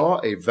 He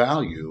saw a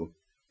value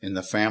in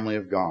the family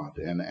of God.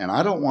 And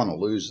I don't want to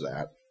lose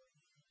that.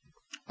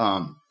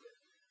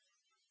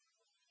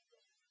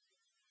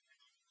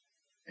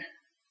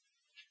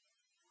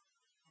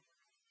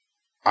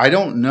 I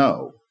don't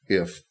know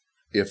if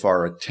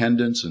our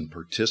attendance and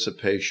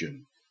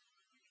participation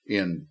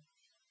in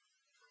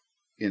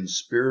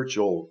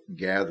spiritual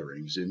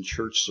gatherings, in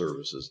church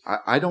services,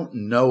 I don't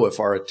know if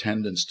our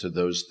attendance to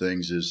those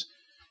things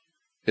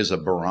is a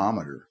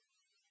barometer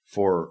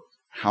for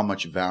how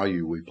much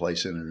value we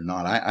place in it or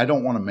not. I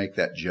don't want to make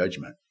that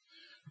judgment.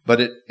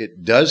 But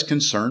it does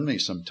concern me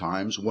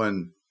sometimes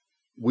when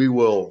we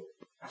will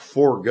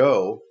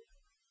forego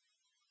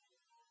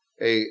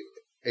a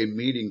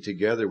meeting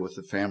together with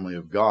the family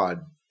of God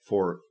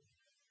for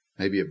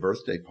maybe a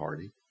birthday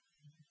party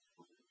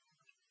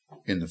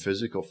in the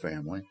physical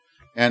family.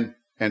 And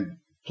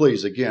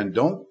please, again,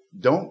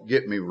 don't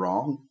get me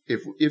wrong.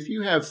 If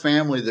you have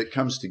family that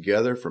comes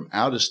together from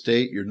out of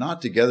state, you're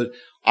not together,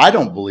 I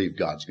don't believe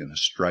God's going to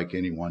strike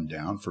anyone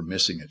down for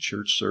missing a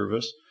church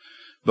service.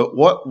 But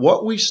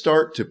what we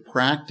start to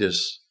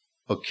practice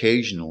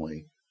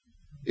occasionally,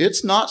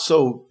 it's not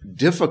so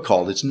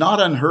difficult. It's not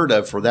unheard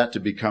of for that to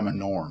become a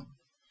norm.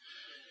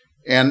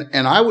 And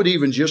I would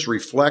even just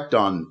reflect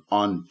on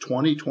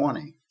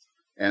 2020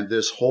 and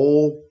this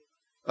whole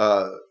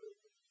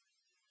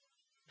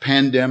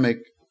pandemic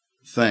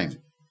thing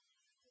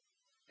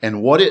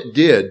and what it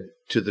did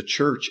to the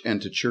church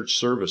and to church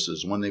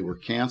services when they were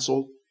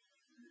canceled.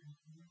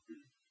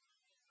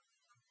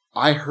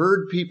 I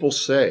heard people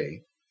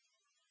say,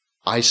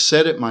 I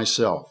said it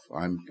myself.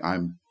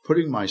 I'm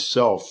putting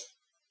myself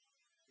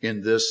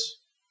in this,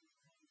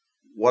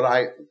 what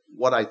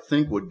I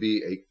think would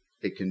be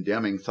a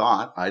condemning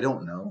thought. I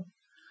don't know.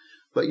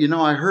 But,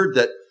 I heard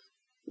that,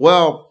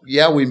 well,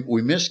 yeah,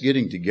 we miss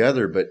getting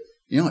together, but,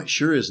 it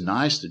sure is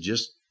nice to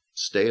just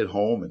stay at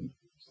home and,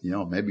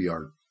 maybe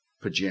our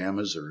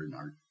pajamas or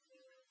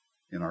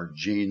in our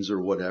jeans or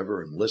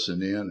whatever and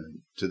listen in and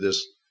to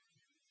this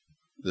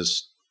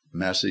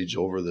message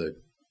over the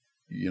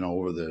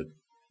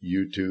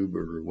YouTube,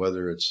 or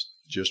whether it's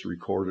just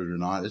recorded or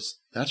not.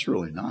 That's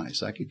really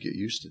nice. I could get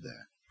used to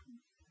that.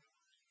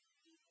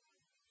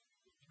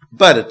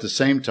 But at the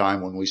same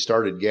time, when we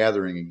started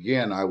gathering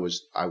again, I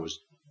was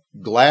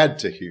glad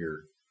to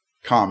hear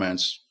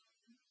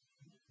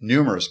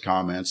numerous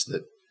comments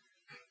that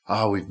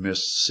we've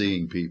missed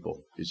seeing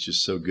people. It's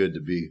just so good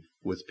to be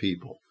with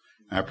people.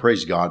 And I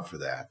praise God for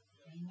that,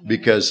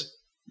 because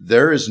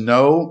there's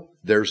no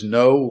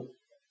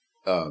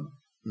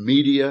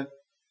media,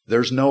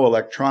 there's no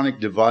electronic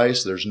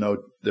device, there's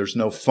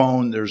no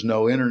phone, there's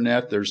no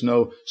internet, there's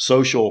no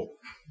social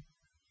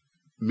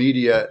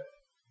media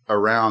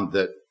around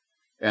that,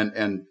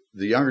 and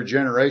the younger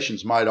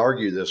generations might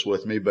argue this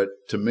with me, but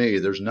to me,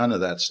 there's none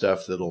of that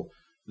stuff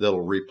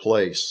that'll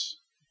replace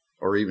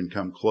or even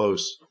come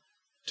close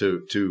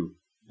to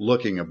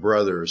looking a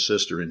brother or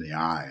sister in the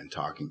eye and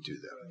talking to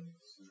them.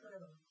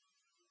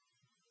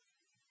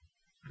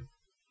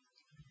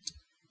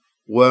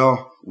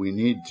 Well, we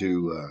need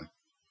to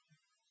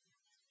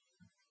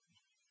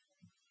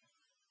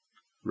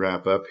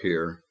wrap up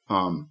here.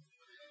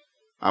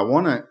 I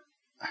want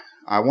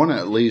to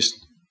at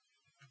least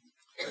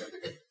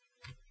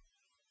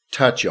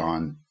touch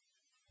on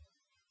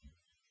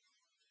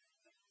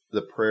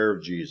the prayer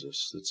of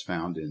Jesus that's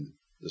found in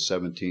the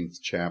 17th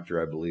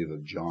chapter, I believe,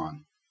 of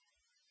John.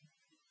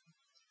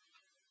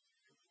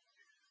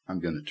 I'm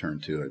going to turn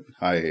to it.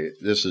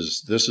 This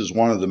is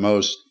one of the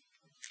most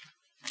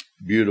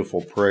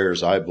beautiful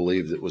prayers, I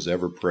believe, that was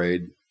ever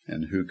prayed,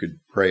 and who could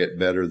pray it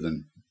better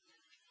than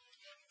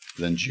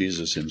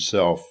Jesus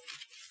himself.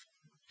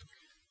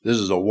 This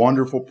is a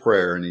wonderful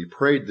prayer, and he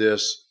prayed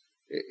this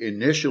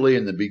initially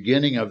in the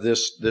beginning of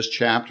this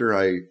chapter.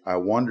 I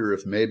wonder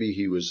if maybe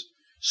he was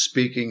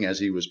speaking as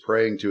he was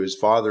praying to his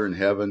Father in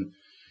heaven,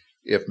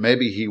 if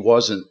maybe he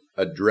wasn't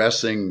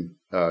addressing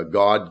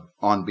God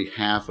on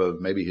behalf of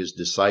maybe his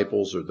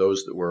disciples or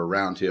those that were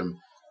around him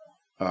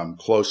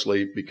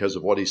closely, because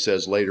of what he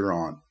says later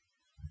on.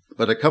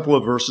 But a couple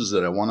of verses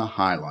that I want to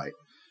highlight,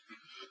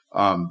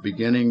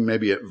 beginning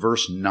maybe at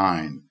verse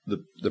 9,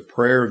 the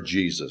prayer of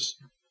Jesus.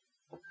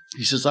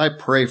 He says, I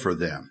pray for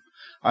them.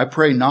 I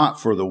pray not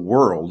for the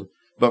world,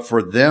 but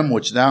for them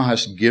which thou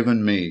hast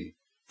given me.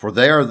 For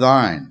they are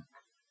thine,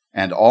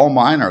 and all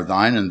mine are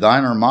thine, and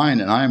thine are mine,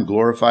 and I am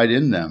glorified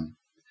in them.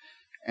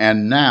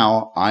 And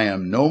now I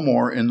am no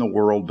more in the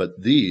world,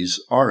 but these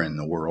are in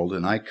the world,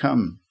 and I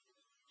come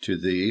to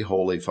thee,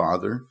 Holy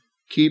Father.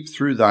 Keep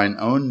through thine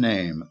own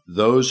name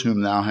those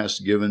whom thou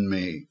hast given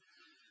me.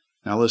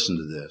 Now listen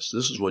to this.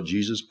 This is what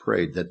Jesus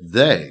prayed, that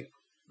they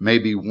may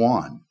be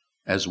one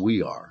as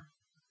we are.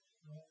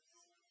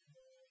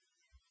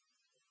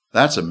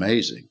 That's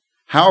amazing.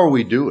 How are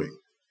we doing?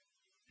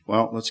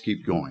 Well, let's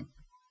keep going.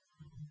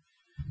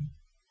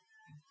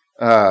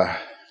 I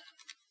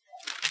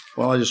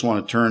just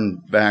want to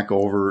turn back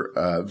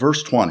over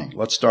verse 20.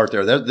 Let's start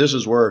there. This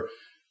is where,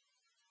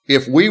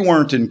 if we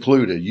weren't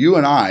included, you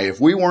and I, if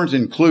we weren't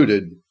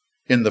included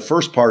in the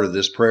first part of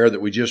this prayer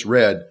that we just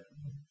read,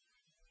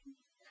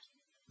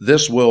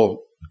 this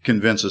will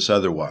convince us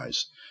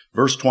otherwise.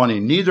 Verse 20,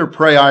 neither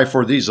pray I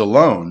for these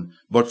alone,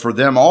 but for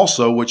them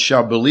also which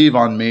shall believe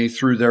on me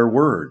through their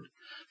word,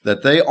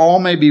 that they all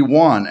may be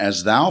one,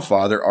 as thou,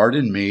 Father, art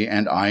in me,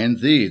 and I in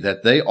thee,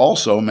 that they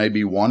also may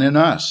be one in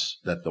us,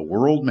 that the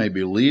world may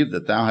believe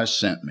that thou hast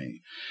sent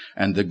me.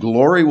 And the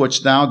glory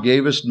which thou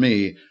gavest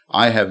me,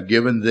 I have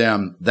given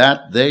them,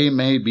 that they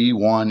may be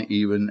one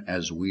even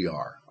as we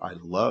are. I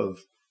love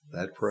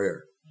that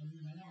prayer.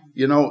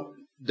 You know,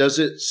 does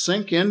it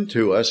sink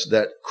into us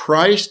that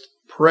Christ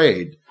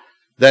prayed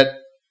that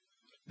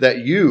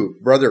you,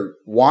 Brother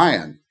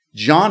Wyan,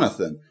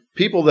 Jonathan,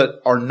 people that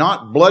are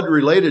not blood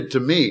related to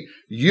me,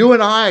 you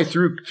and I,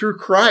 through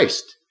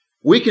Christ,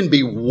 we can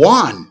be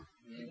one,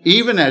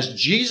 even as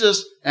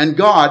Jesus and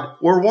God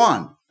were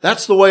one.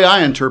 That's the way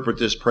I interpret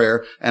this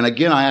prayer. And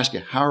again, I ask you,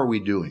 how are we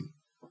doing?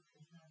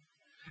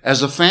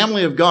 As a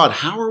family of God,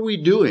 how are we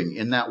doing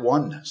in that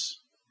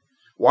oneness?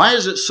 Why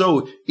is it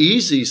so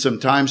easy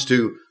sometimes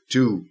to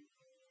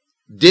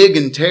dig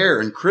and tear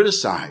and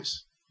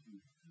criticize?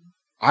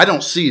 I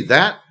don't see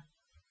that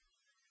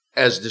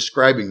as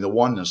describing the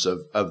oneness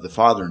of the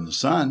Father and the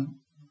Son.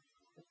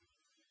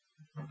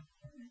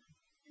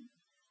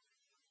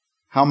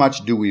 How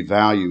much do we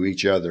value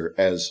each other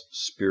as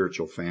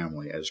spiritual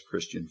family, as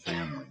Christian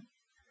family?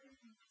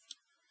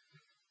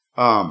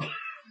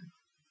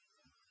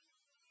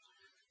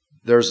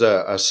 There's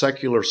a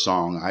secular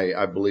song.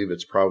 I believe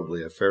it's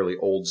probably a fairly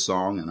old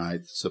song, and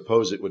I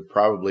suppose it would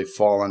probably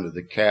fall under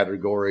the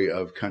category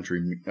of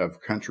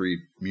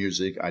country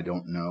music. I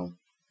don't know.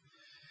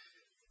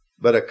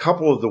 But a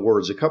couple of the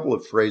words, a couple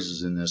of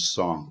phrases in this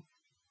song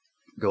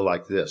go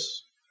like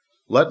this.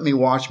 Let me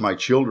watch my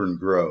children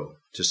grow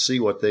to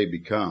see what they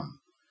become.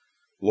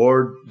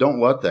 Lord, don't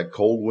let that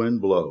cold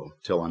wind blow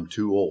till I'm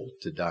too old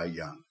to die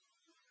young.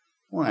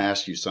 I want to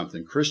ask you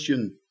something,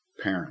 Christian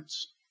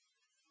parents.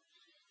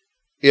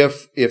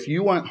 If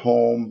you went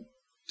home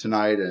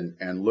tonight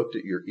and looked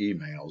at your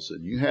emails,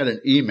 and you had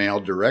an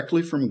email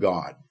directly from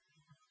God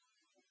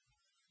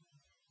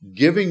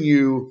giving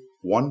you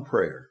one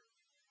prayer,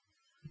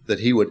 that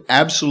he would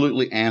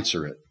absolutely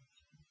answer it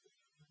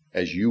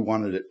as you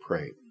wanted it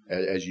prayed,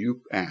 as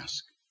you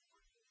asked.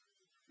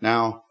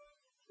 Now,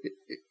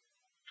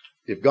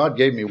 if God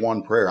gave me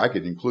one prayer, I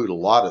could include a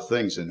lot of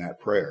things in that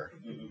prayer.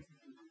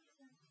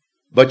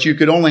 but you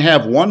could only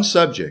have one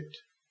subject.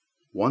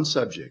 One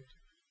subject.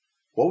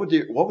 What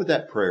would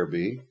that prayer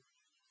be?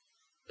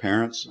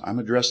 Parents, I'm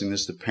addressing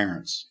this to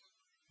parents.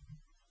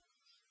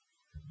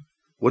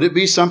 Would it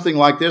be something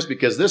like this?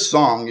 Because this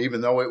song,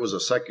 even though it was a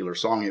secular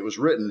song, it was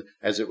written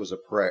as it was a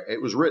prayer.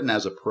 It was written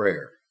as a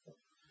prayer.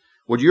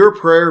 Would your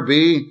prayer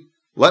be,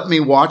 let me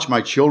watch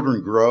my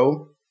children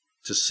grow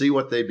to see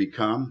what they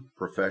become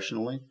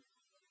professionally?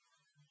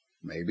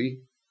 Maybe.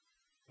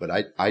 But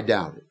I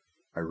doubt it.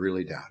 I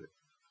really doubt it.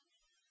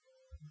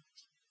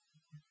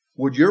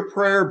 Would your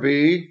prayer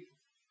be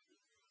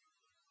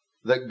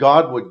that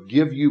God would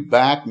give you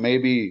back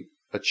maybe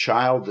a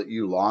child that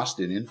you lost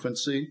in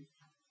infancy?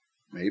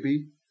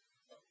 Maybe.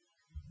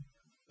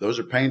 Those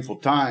are painful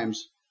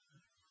times,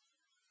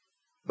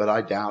 but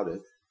I doubt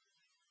it.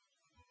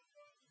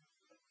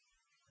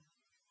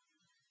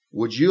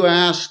 Would you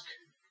ask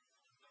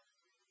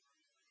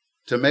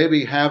to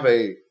maybe have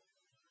an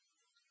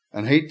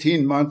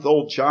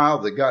 18-month-old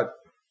child that got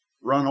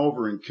run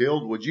over and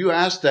killed? Would you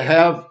ask to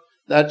have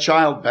that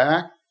child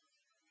back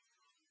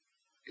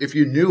if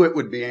you knew it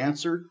would be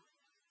answered?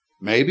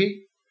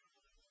 Maybe,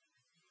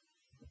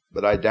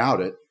 but I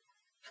doubt it.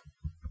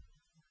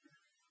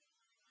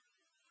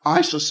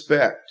 I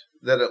suspect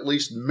that at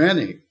least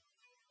many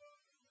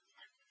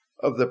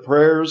of the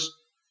prayers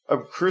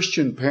of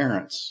Christian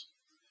parents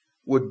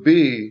would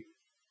be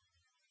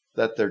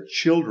that their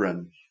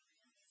children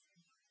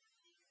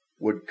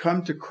would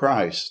come to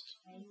Christ.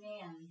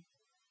 Amen.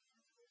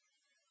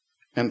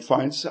 And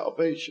find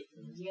salvation.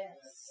 Yes.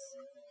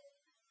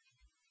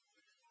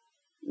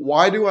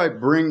 Why do I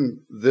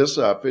bring this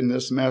up in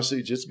this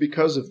message? It's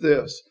because of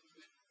this.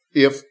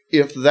 If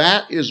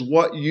that is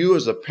what you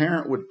as a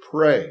parent would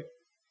pray,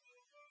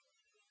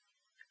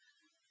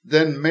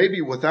 then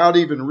maybe without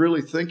even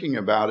really thinking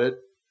about it,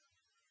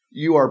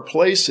 you are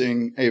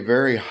placing a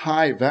very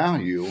high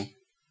value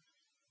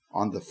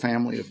on the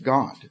family of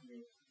God.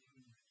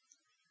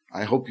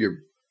 I hope you're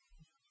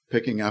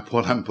picking up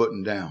what I'm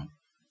putting down.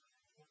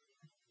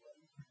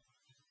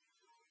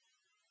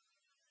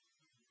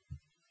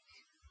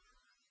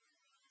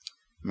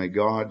 May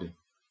God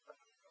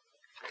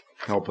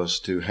help us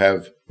to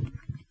have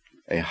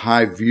a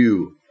high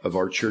view of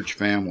our church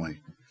family,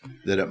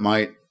 that it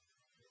might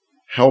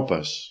help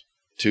us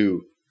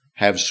to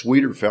have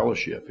sweeter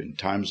fellowship in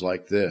times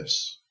like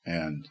this.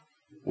 And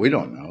we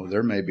don't know,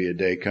 there may be a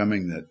day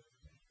coming that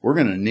we're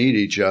going to need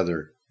each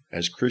other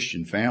as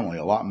Christian family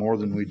a lot more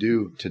than we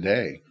do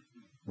today.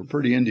 We're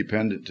pretty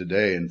independent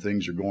today and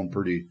things are going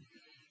pretty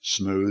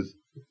smooth.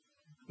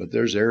 But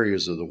there's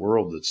areas of the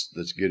world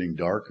that's getting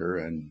darker,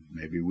 and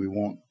maybe we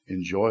won't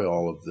enjoy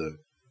all of the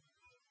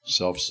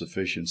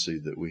self-sufficiency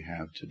that we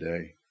have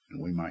today,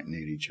 and we might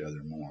need each other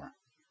more.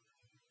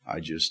 I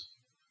just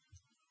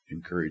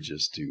encourage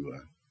us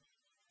to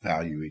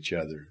value each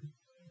other.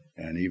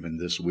 And even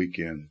this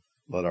weekend,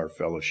 let our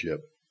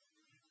fellowship,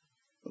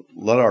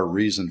 let our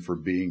reason for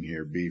being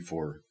here be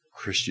for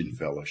Christian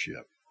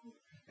fellowship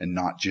and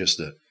not just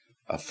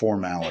a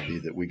formality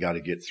that we got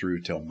to get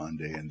through till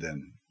Monday and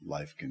then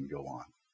life can go on.